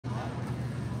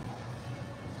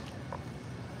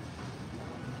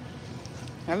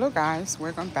Hello guys,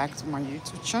 welcome back to my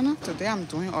YouTube channel. Today I'm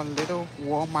doing a little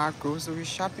Walmart grocery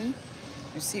shopping.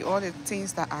 You see all the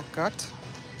things that I got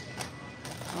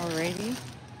already.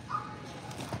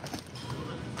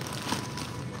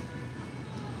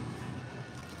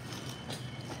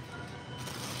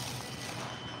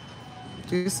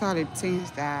 These are the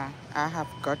things that I have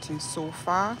gotten so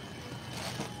far.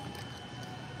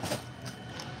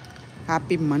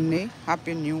 Happy Monday,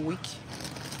 happy new week.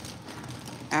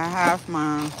 I have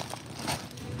my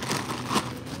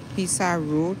pizza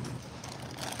roll,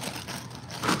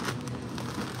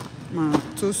 my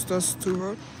toaster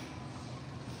stew,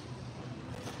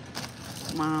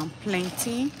 my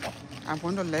plantain. I'm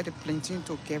going to let the plantain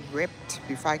to get ripped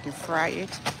before I can fry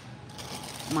it.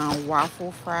 My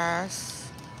waffle fries,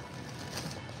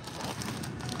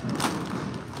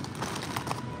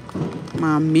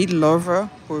 my meat lover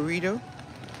burrito,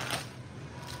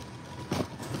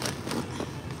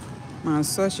 my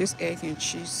sausage, egg, and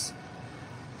cheese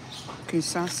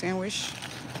croissant sandwich,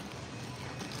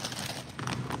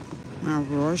 my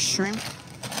raw shrimp,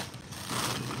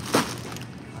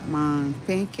 my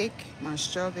pancake, my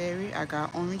strawberry. I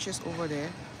got oranges over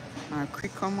there, my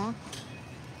cucumber,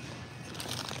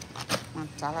 my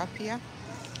tilapia.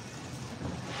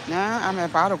 Now I'm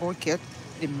about to go get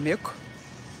the milk.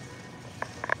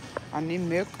 I need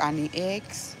milk, I need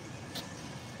eggs.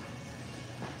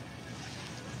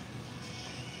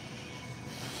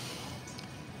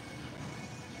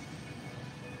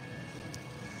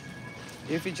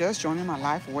 If you're just joining my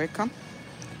life, welcome.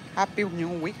 Happy new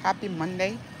week, happy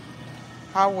Monday.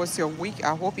 How was your week?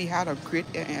 I hope you had a great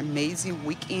and amazing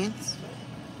weekend.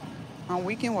 My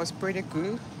weekend was pretty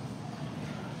good.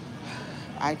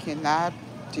 I cannot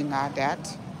deny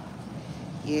that.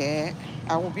 Yeah,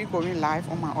 I will be going live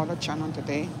on my other channel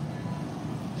today.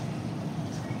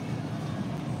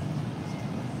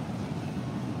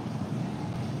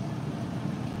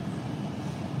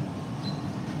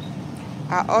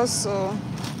 I also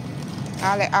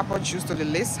add apple juice to the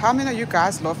list. How many of you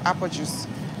guys love apple juice?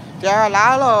 There are a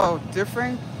lot of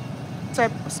different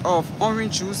types of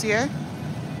orange juice here.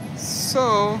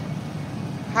 So,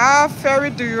 how fairy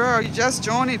do you are? You just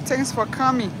joined it. Thanks for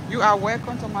coming. You are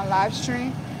welcome to my live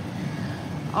stream.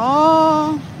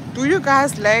 Oh, do you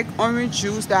guys like orange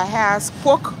juice that has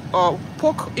pork or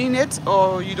pork in it,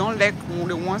 or you don't like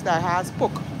the ones that has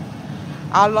pork?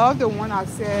 I love the one that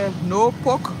said no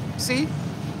pork. See?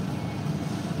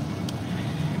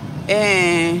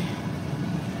 And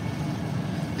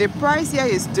the price here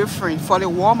is different. For the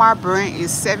Walmart brand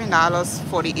is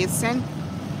 $7.48,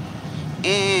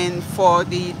 and for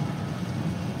the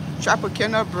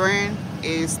Tropicana brand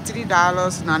is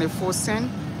 $3.94.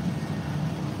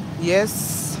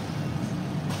 Yes,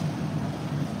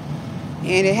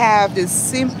 and they have the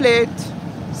Simple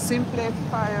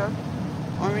Fire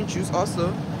orange juice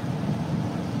also.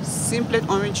 Simple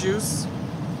orange juice.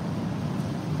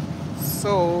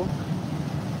 So,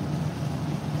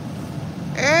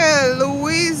 hey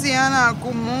Louisiana,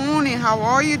 good morning. How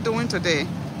are you doing today?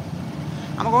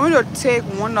 I'm going to take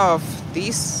one of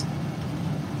these.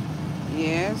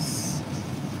 Yes,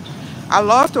 I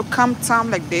love to come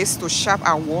time like this to shop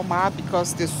at Walmart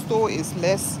because the store is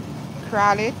less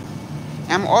crowded.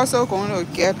 I'm also going to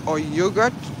get a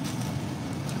yogurt.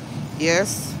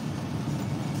 Yes,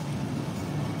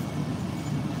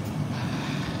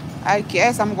 I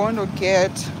guess I'm going to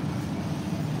get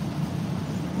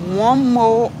one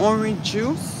more orange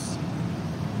juice.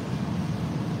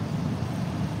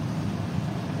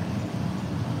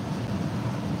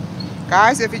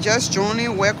 Guys, if you're just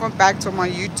joining, welcome back to my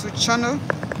YouTube channel.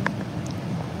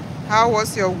 How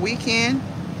was your weekend?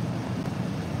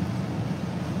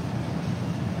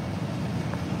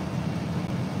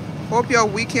 Hope your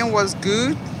weekend was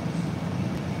good.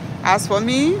 As for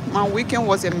me, my weekend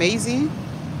was amazing.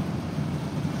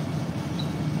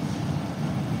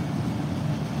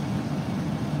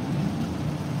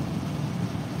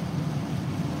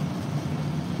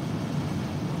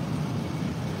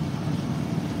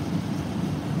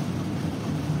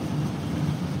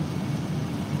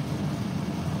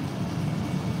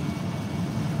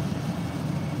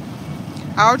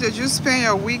 How did you spend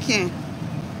your weekend?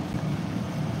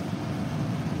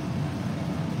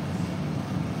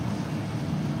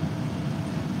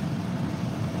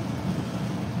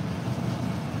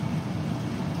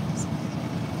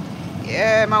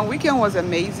 Yeah, my weekend was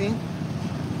amazing.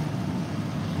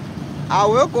 I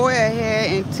will go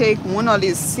ahead and take one of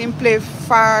the Simple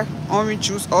Fire orange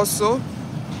juice also.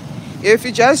 If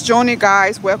you just joining,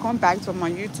 guys, welcome back to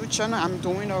my YouTube channel. I'm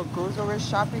doing a grocery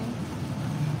shopping.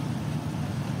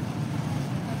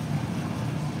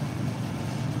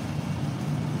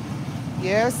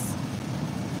 Yes,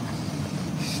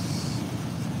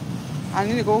 I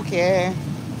need to go get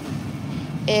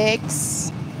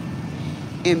eggs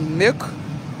and milk.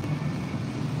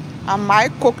 I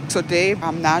might cook today, but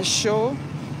I'm not sure.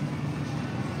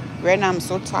 Right now I'm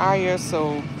so tired,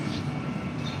 so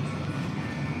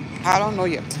I don't know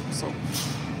yet. So,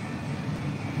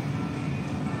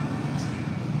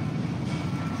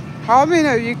 how many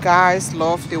of you guys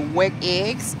love the white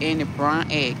eggs and the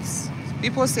brown eggs?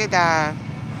 People say that,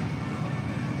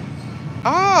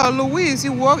 oh, Louise,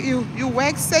 you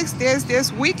work 6 days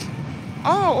this week?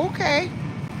 Oh, okay.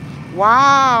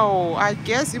 Wow, I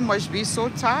guess you must be so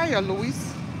tired,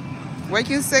 Louise.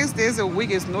 Working 6 days a week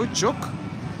is no joke.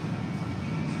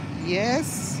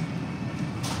 Yes.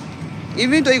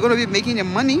 Even though you're gonna be making the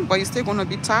money, but you're still gonna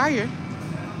be tired.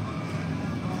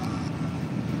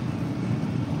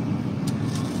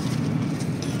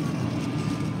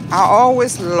 I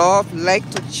always like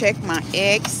to check my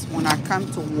eggs when I come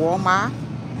to Walmart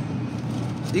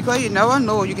because you never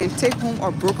know, you can take home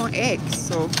a broken egg.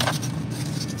 So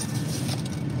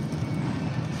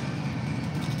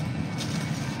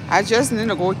I just need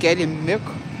to go get the milk.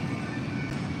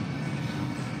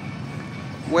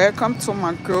 Welcome to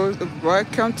my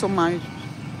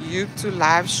YouTube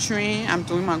live stream. I'm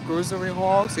doing my grocery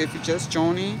haul. So if you just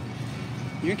joining,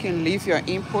 you can leave your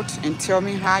input and tell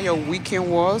me how your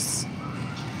weekend was.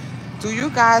 Do you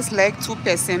guys like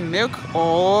 2% milk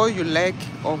or you like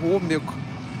a whole milk?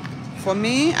 For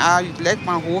me, I like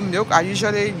my whole milk. I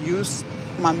usually use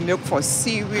my milk for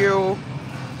cereal,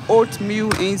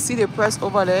 oatmeal, and you see the price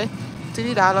over there,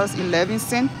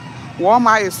 $3.11.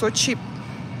 Walmart is so cheap.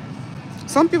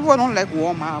 Some people don't like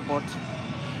Walmart, but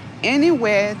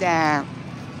anywhere that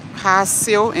has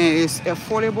sale and is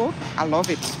affordable, I love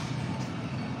it.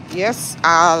 Yes,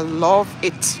 I love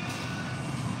it.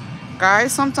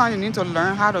 Guys, sometimes you need to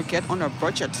learn how to get on a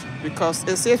budget because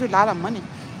it saves you a lot of money.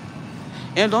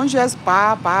 And don't just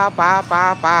buy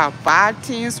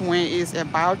things when it's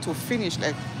about to finish.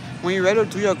 Like when you're ready to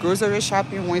do your grocery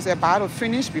shopping, when it's about to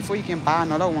finish before you can buy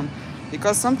another one.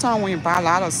 Because sometimes when you buy a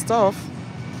lot of stuff,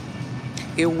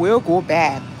 it will go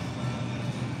bad.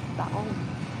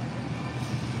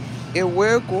 It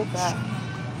will go bad.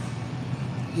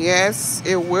 Yes,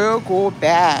 it will go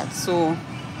bad. So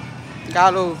you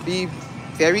gotta be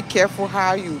very careful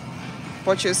how you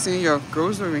purchasing your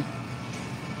grocery.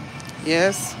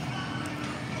 Yes.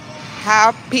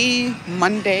 Happy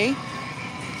Monday.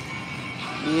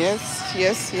 Yes,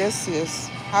 yes, yes, yes.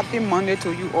 Happy Monday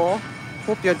to you all.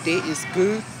 Hope your day is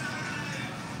good.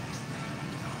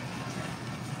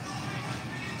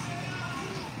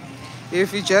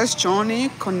 If you just joining,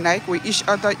 connect with each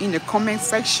other in the comment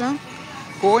section.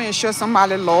 Go and show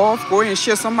somebody love. Go and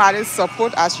show somebody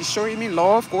support as you showing me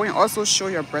love. Go and also show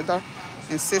your brother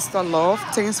and sister love.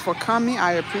 Thanks for coming.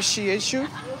 I appreciate you.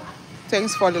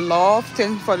 Thanks for the love.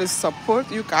 Thanks for the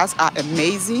support. You guys are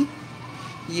amazing.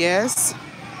 Yes.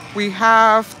 We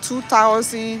have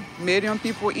 2,000 million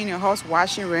people in your house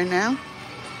watching right now.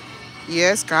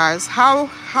 Yes, guys.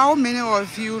 How many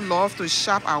of you love to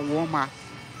shop at Walmart?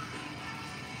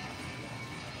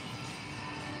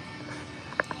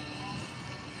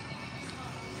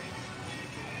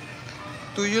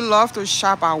 Do you love to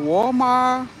shop at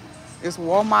Walmart? Is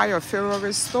Walmart your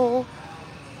favorite store?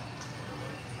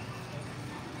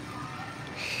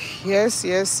 Yes,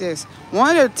 yes, yes.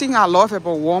 One of the things I love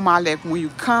about Walmart, like when you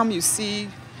come, you see,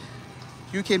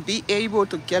 you can be able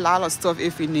to get a lot of stuff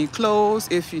if you need clothes,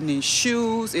 if you need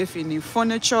shoes, if you need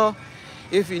furniture,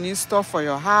 if you need stuff for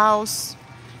your house.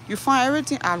 You find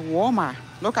everything at Walmart.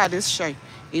 Look at this shirt,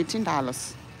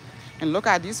 $18. And look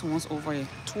at these ones over here,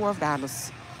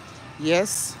 $12.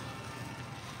 Yes,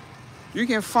 you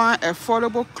can find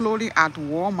affordable clothing at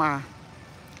Walmart.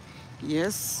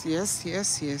 Yes, yes,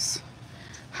 yes, yes.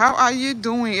 How are you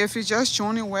doing? If you're just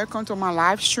joining, welcome to my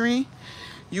live stream.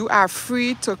 You are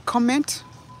free to comment.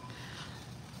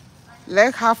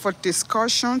 Let's have a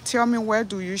discussion. Tell me, where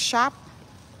do you shop?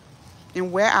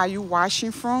 And where are you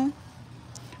watching from?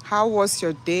 How was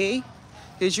your day?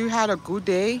 Did you have a good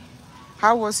day?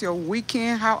 How was your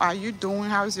weekend? How are you doing?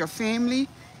 How is your family?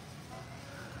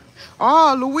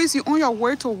 Oh, Louise, you on your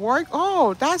way to work?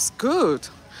 Oh, that's good.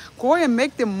 Go and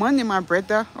make the money, my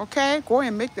brother. Okay? Go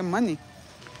and make the money.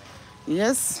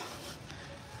 Yes.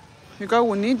 Because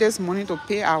we need this money to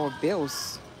pay our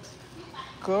bills.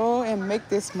 Go and make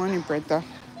this money, brother.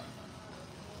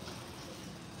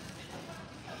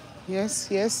 Yes,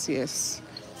 yes, yes.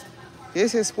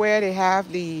 This is where they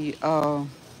have the,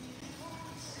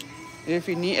 if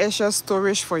you need extra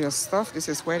storage for your stuff, this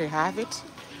is where they have it.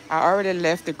 I already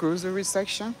left the grocery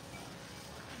section.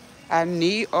 I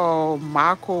need a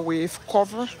microwave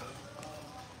cover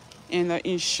and an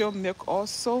insure milk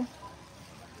also.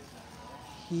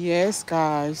 Yes,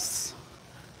 guys.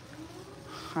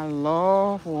 I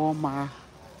love Walmart.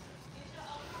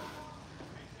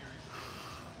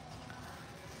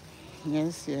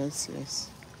 Yes, yes, yes.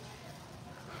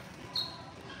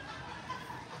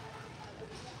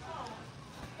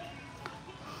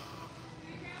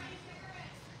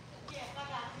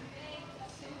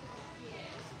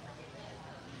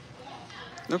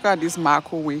 Look at this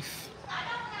microwave.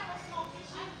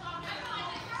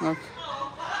 Okay.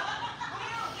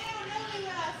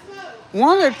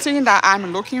 One of the things that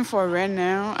I'm looking for right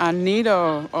now, I need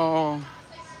like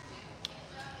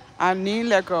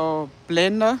a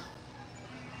blender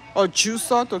or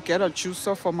juicer to get a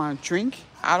juicer for my drink.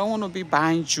 I don't want to be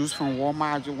buying juice from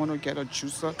Walmart. I just want to get a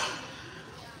juicer.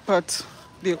 But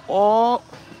they all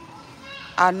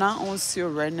are not on sale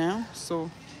right now. So,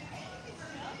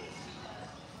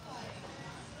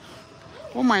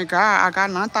 oh my God, I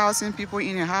got 9,000 people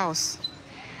in the house.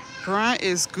 Brown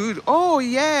is good. Oh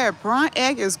yeah, brown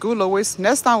egg is good, Lois.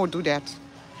 Next time we'll do that.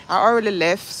 I already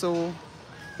left, so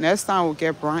next time we'll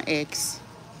get brown eggs.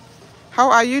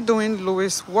 How are you doing,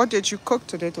 Louis? What did you cook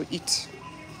today to eat?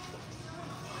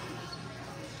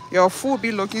 Your food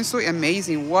be looking so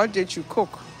amazing. What did you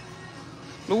cook?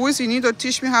 Louis, you need to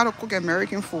teach me how to cook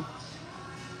American food.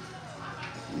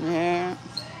 Yeah.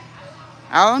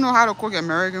 I don't know how to cook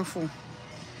American food.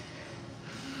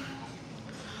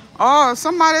 Oh,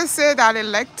 somebody said that they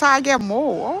like Target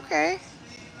more. Okay.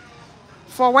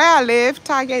 For where I live,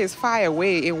 Target is far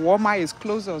away and Walmart is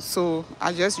closer. So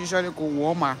I just usually go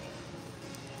Walmart.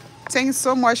 Thanks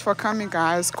so much for coming,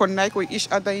 guys. Connect with each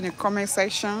other in the comment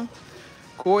section.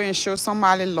 Go and show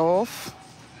somebody love.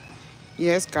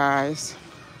 Yes, guys.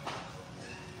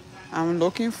 I'm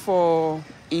looking for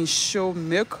insure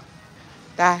milk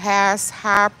that has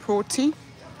high protein.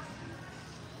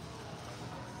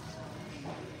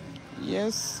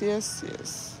 Yes, yes,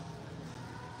 yes.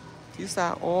 These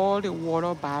are all the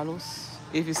water bottles.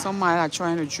 If it's somebody that's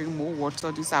trying to drink more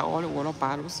water, these are all the water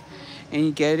bottles. And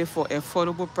you get it for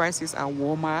affordable prices at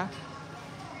Walmart.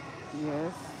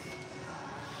 Yes.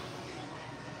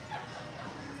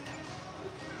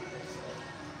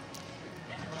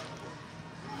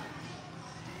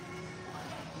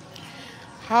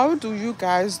 How do you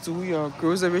guys do your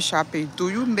grocery shopping? Do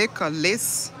you make a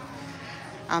list?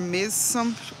 I made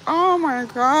some. Oh my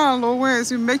God,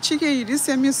 Lois, you make chicken, you didn't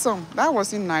send me some. That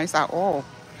wasn't nice at all.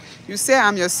 You say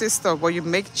I'm your sister, but you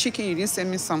make chicken, you didn't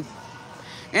send me some.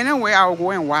 Anyway, I will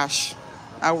go and wash.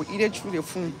 I will eat it through the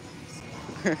phone.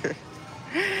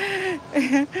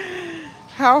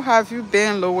 How have you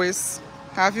been, Lois?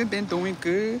 Have you been doing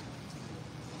good?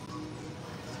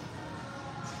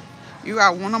 You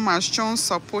are one of my strong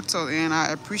supporters and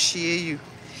I appreciate you.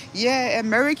 Yeah,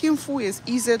 American food is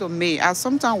easy to make. I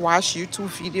sometimes watch YouTube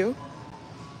video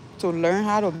to learn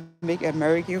how to make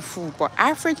American food. But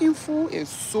African food is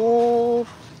so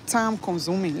time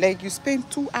consuming. Like you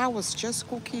spend 2 hours just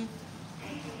cooking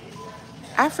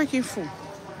African food.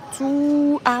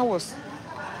 2 hours.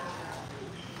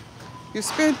 You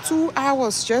spend 2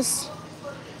 hours just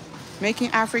making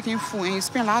African food and you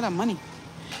spend a lot of money.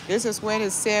 This is where they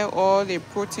sell all the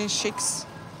protein shakes.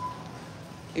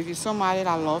 If you're somebody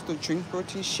that loves to drink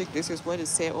protein shake, this is where they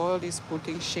sell all these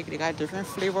protein shakes. They got different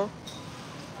flavor.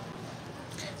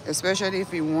 Especially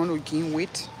if you want to gain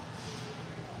weight.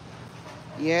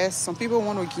 Yes, some people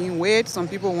want to gain weight, some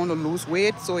people want to lose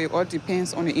weight, so it all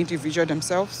depends on the individual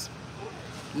themselves.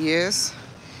 Yes.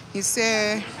 He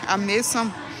said, I made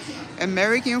some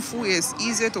American food is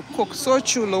easy to cook. So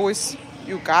true, Lois.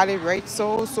 You got it right.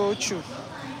 So true.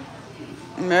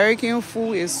 American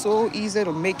food is so easy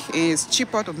to make and it's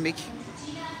cheaper to make.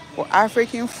 For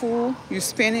African food, you're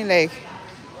spending like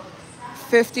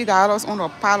 $50 on a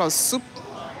pot of soup.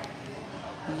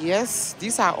 Yes,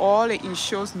 these are all the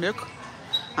insured milk.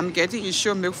 I'm getting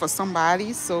insured milk for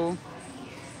somebody, so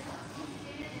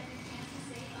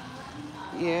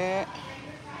yeah.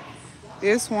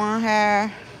 This one has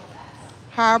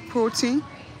high protein.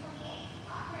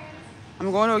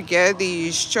 I'm going to get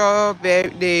the strawberry,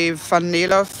 the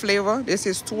vanilla flavor. This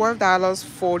is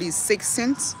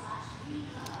 $12.46.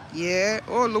 Yeah.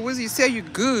 Oh, Louis, you say you're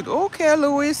good. Okay,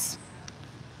 Louis.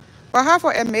 But have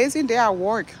an amazing day at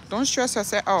work. Don't stress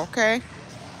yourself out, okay?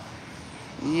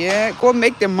 Yeah, go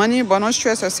make the money, but don't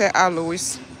stress yourself out,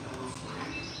 Louis.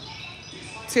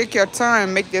 Take your time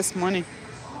and make this money.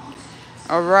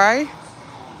 All right?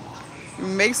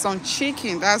 Make some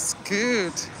chicken. That's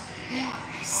good.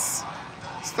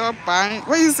 Stop buying.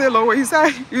 What you say, Lois?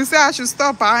 You said I should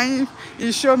stop buying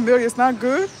ensure milk. It's not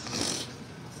good.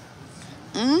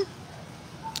 Hmm?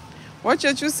 What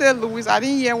did you say, Louis? I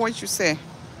didn't hear what you said.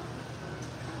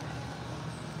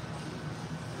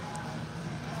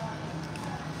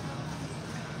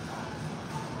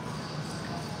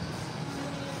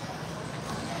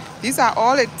 These are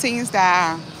all the things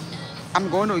that I'm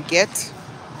going to get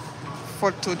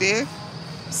for today.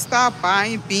 Start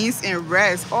buying beans and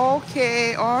rice.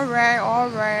 Okay, all right, all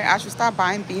right. I should start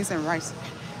buying beans and rice.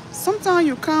 Sometimes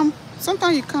you can't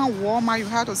Walmart, you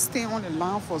have to stay on the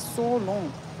line for so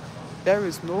long. There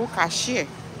is no cashier.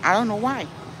 I don't know why.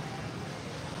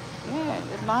 Yeah,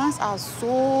 the lines are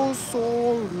so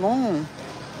long.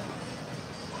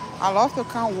 I love to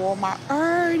come Walmart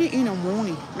early in the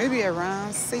morning, maybe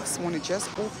around 6 when it just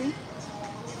open.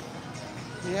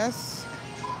 Yes.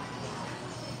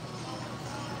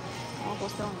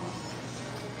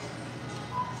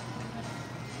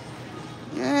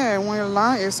 Yeah, when the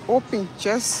line is open,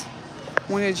 just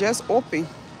when it just open.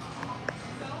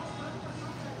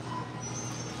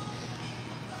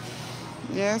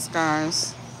 Yes,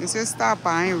 guys. You said start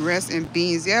buying rice and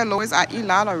beans. Yeah, Lois, I eat a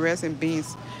lot of rice and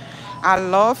beans. I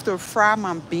love to fry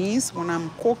my beans when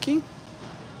I'm cooking.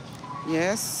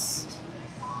 Yes.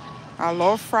 I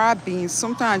love fried beans.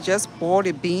 Sometimes I just boil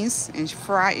the beans and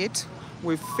fry it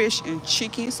with fish and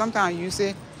chicken. Sometimes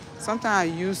I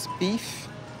use beef.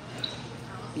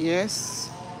 Yes.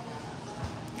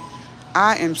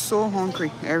 I am so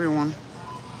hungry, everyone.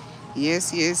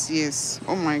 Yes, yes, yes.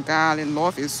 Oh my God, the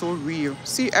love is so real.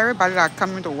 See, everybody that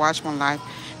coming to watch my live.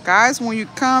 Guys, when you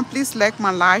come, please like my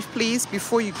live, please,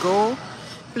 before you go.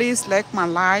 Please like my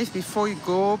live before you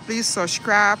go. Please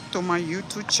subscribe to my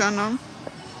YouTube channel.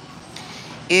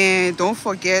 And don't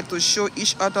forget to show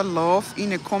each other love in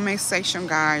the comment section,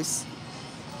 guys.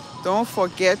 Don't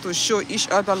forget to show each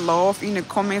other love in the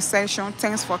comment section.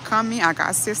 Thanks for coming. I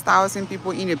got 6,000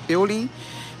 people in the building.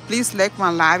 Please like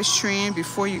my live stream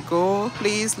before you go.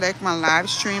 Please like my live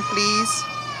stream, please.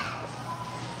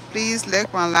 Please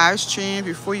like my live stream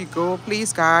before you go.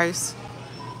 Please, guys.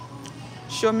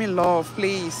 Show me love,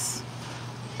 please.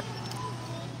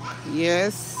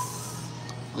 Yes.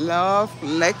 Love,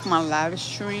 like my live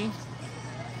stream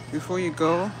before you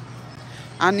go.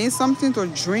 I need something to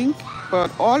drink,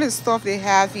 but all the stuff they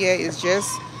have here is just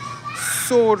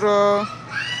soda.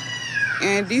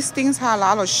 And these things have a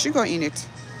lot of sugar in it.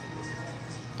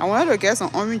 I wanted to get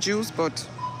some orange juice, but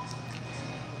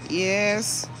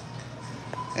yes.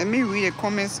 Let me read the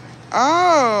comments.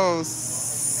 Oh,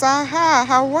 Saha,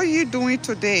 how are you doing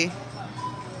today?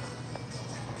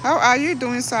 How are you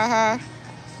doing, Saha?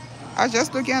 I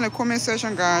just looking at the comment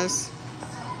section, guys.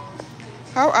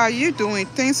 How are you doing?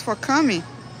 Thanks for coming.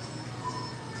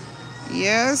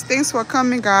 Yes, thanks for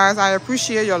coming, guys. I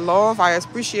appreciate your love. I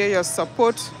appreciate your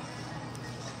support.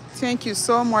 Thank you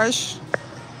so much.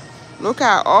 Look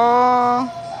at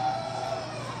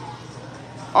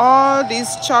all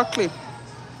this chocolate.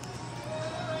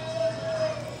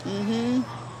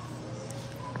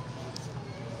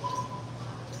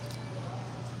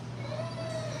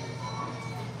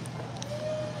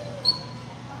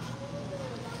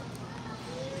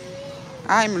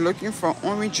 I'm looking for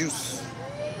orange juice.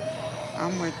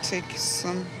 I'm gonna take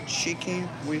some chicken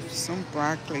with some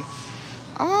broccoli.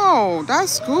 Oh,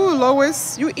 that's good,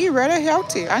 Lois. You eat really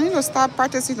healthy. I need to start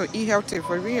practicing to eat healthy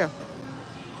for real.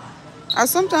 I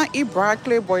sometimes eat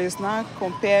broccoli, but it's not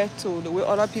compared to the way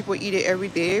other people eat it every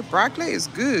day. Broccoli is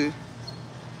good.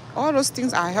 All those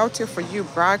things are healthy for you.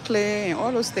 Broccoli and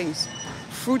all those things.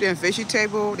 Fruit and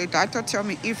vegetable. The doctor tell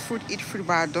me eat fruit,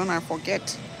 but I don't. I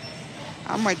forget.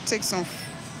 I might take some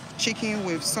chicken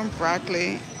with some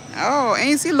broccoli. Oh, and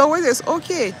you see, Lois, it's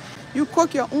okay. You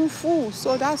cook your own food,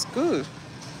 so that's good.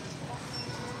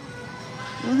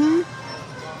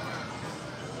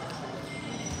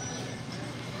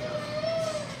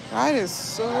 That is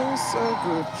so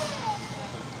good.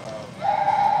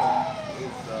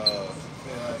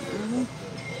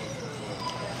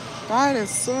 That is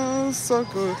so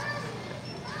good.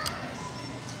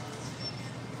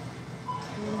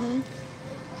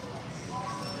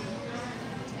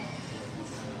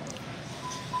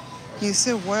 He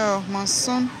said, well, my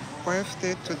son's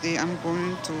birthday today, I'm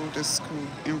going to the school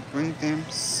and bring them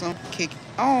some cake.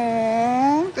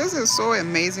 Oh, this is so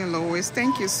amazing, Lois.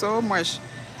 Thank you so much.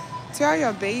 Tell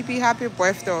your baby happy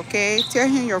birthday, okay? Tell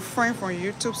him your friend from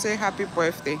YouTube say happy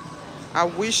birthday. I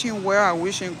wish him well. I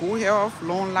wish him good health,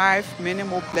 long life, many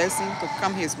more blessings to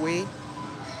come his way.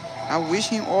 I wish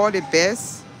him all the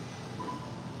best.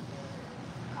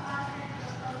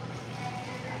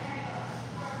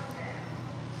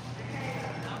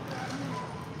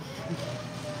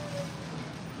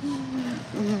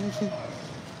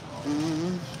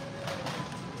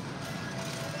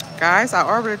 Guys, I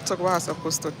already took what I was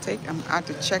supposed to take. I'm at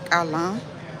the checkout line.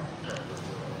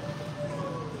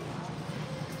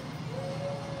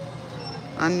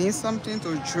 I need something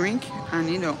to drink. I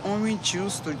need an orange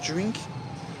juice to drink.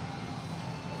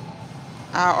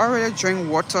 I already drank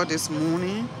water this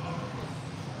morning,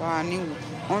 but I need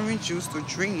orange juice to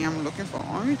drink. I'm looking for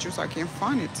orange juice. I can't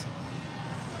find it.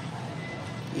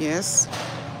 Yes.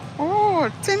 Oh,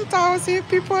 10,000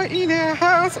 people in a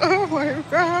house. Oh my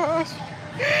gosh.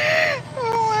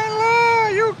 Oh my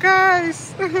Lord, you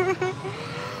guys.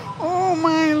 Oh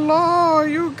my Lord,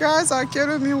 you guys are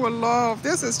killing me with love.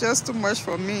 This is just too much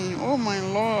for me. Oh my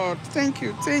Lord. Thank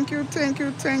you, thank you, thank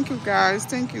you, thank you guys.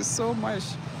 Thank you so much.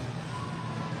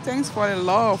 Thanks for the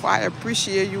love. I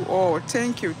appreciate you all.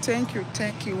 Thank you, thank you,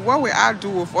 thank you. What will I do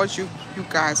with all you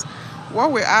guys?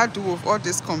 What will I do with all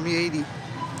this community?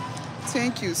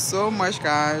 Thank you so much,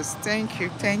 guys. Thank you,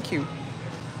 thank you.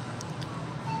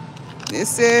 They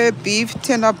say beef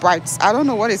tender bites. I don't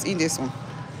know what is in this one.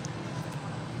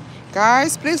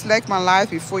 Guys, please like my live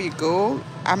before you go.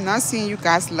 I'm not seeing you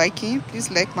guys liking. Please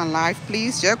like my live.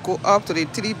 Please just go up to the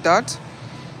three dot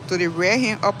to the right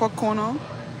hand upper corner.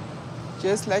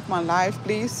 Just like my live,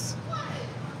 please.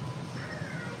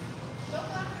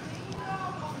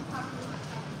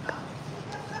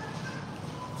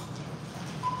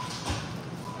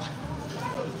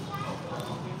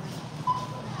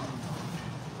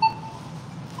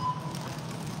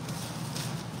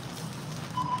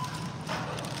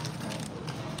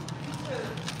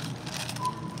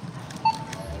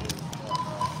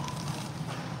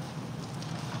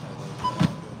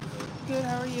 Good,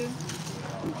 how are you?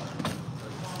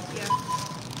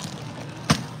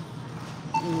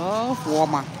 Love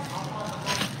Walmart.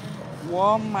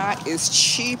 Walmart is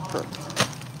cheaper.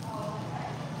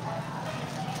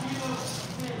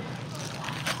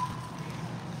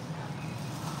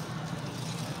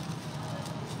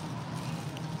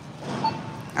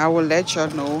 I will let you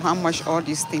know how much all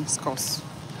these things cost.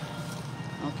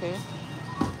 Okay?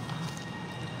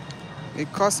 The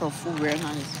cost of food right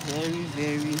now is very,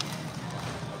 very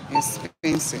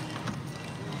expensive.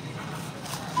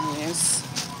 Yes.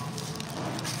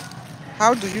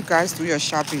 How do you guys do your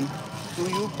shopping? Do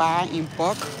you buy in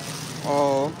bulk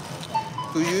or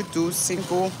do you do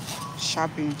single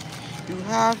shopping? You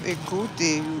have a good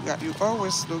day. You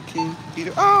always looking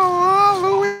beautiful.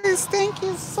 Oh, Louise, thank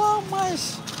you so much.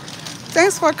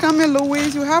 Thanks for coming,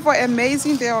 Louise. You have an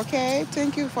amazing day, okay?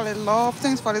 Thank you for the love.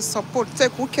 Thanks for the support.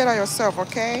 Take good care of yourself,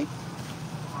 okay?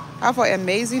 Have an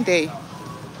amazing day.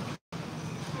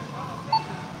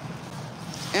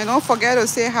 And don't forget to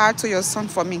say hi to your son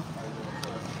for me.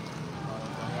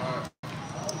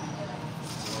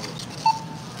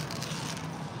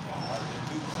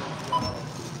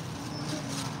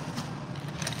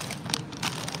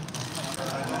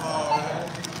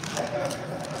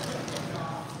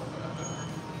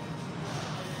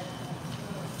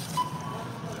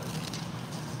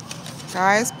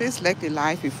 Guys, please like the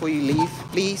live before you leave,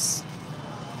 please.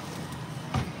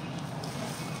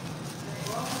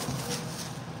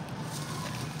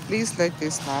 Please like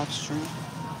this live stream.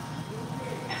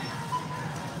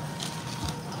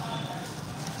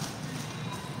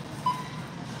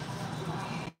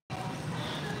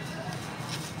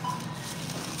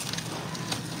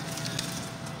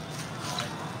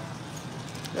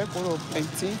 Let's go to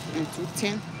plenty and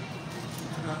 210.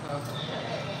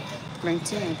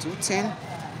 Plenty and 210.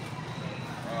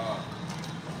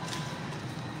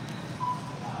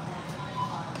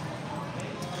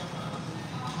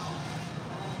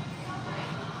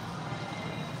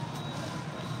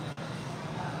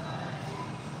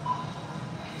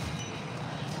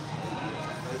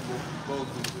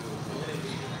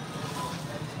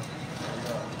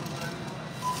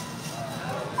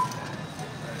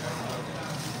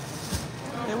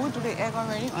 They will do the egg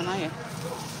already or not yet?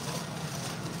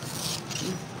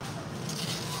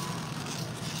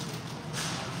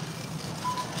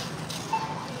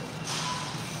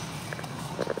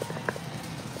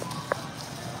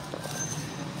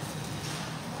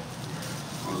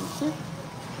 Thank you.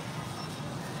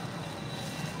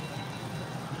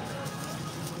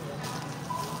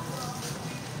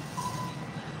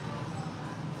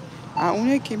 I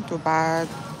only came to buy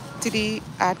 3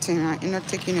 items. I ended up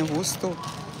taking a whole store.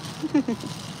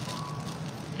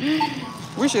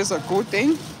 Which is a good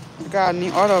thing. Because I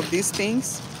need all of these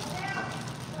things.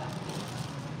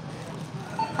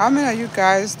 How many of you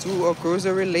guys do a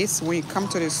grocery list when you come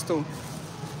to the store?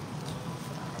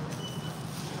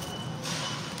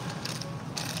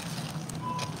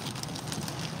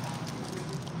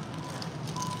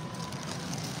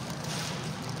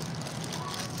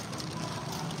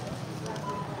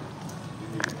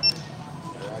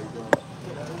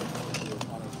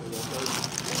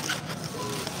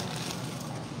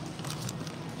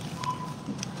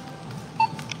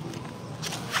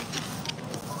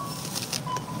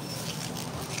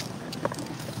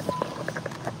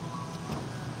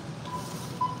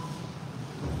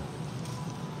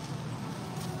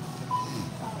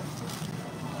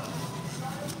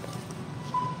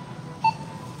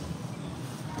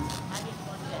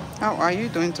 How are you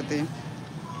doing today?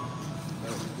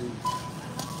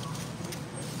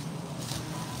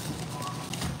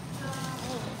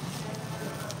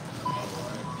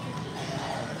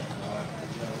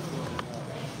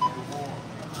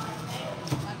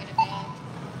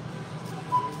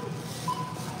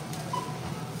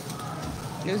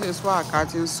 This is what I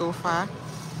got in so far.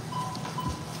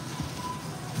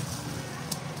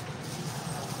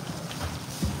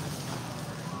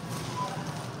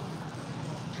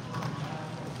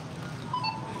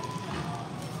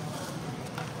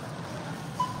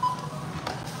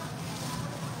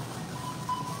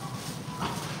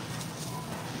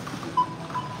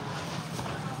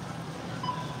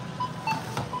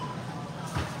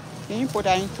 Can you put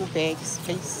that in 2 bags,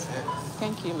 please?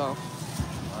 Thank you, love.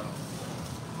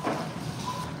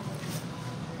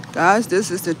 Guys, this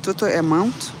is the total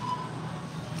amount.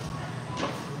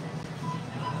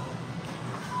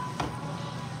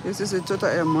 This is the total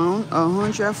amount,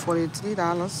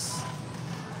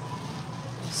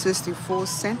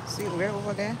 $143.64. See right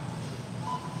over there?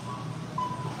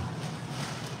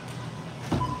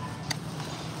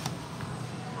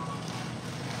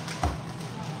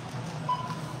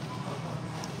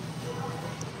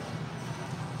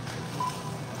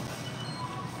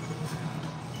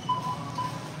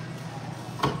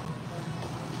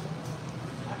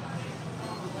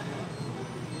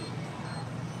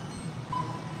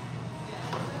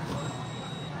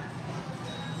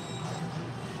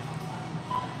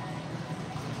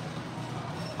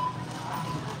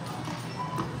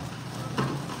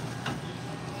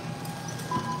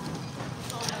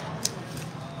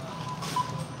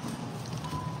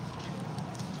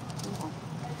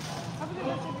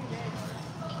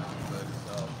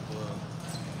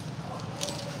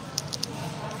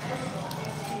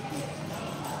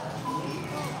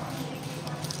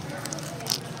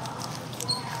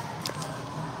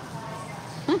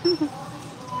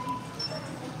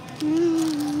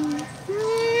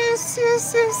 Yes.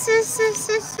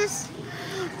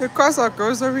 The cost of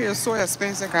grocery is so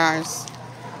expensive, guys.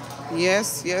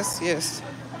 Yes. Okay.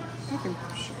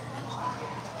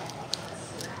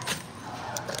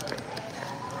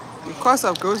 The cost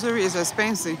of grocery is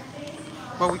expensive,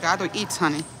 but we got to eat,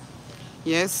 honey.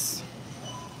 Yes.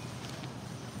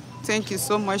 Thank you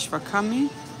so much for coming.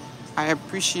 I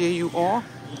appreciate you all.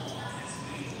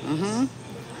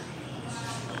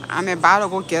 I'm about to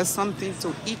go get something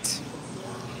to eat.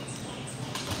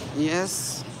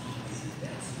 Yes.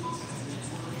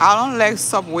 I don't like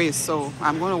Subway, so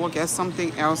I'm going to go get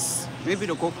something else. Maybe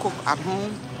to go cook at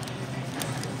home.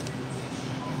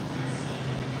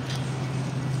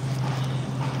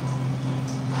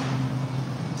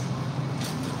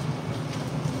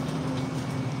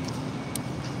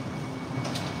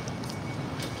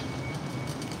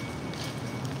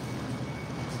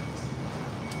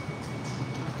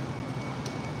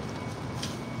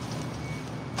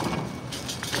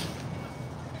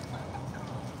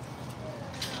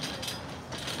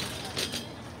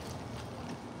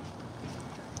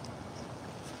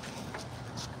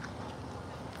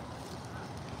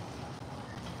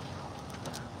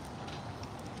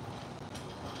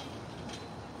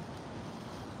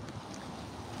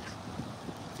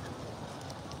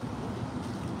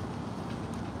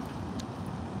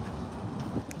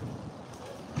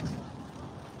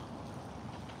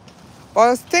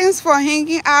 But thanks for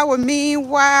hanging out with me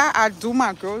while I do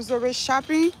my grocery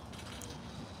shopping.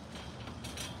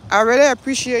 I really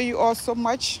appreciate you all so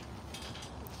much.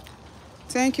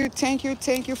 Thank you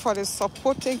for the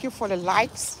support. Thank you for the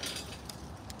likes.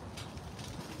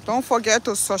 Don't forget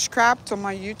to subscribe to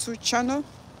my YouTube channel.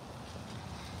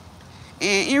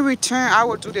 And in return, I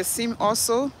will do the same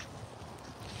also.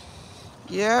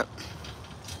 Yep.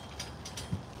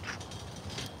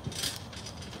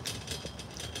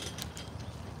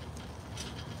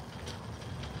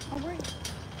 All right.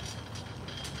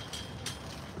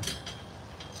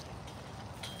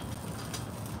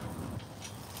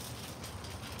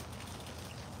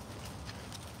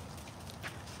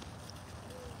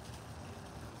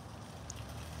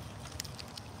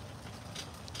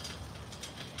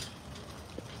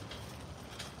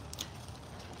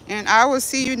 And I will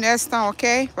see you next time,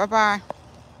 okay? Bye-bye.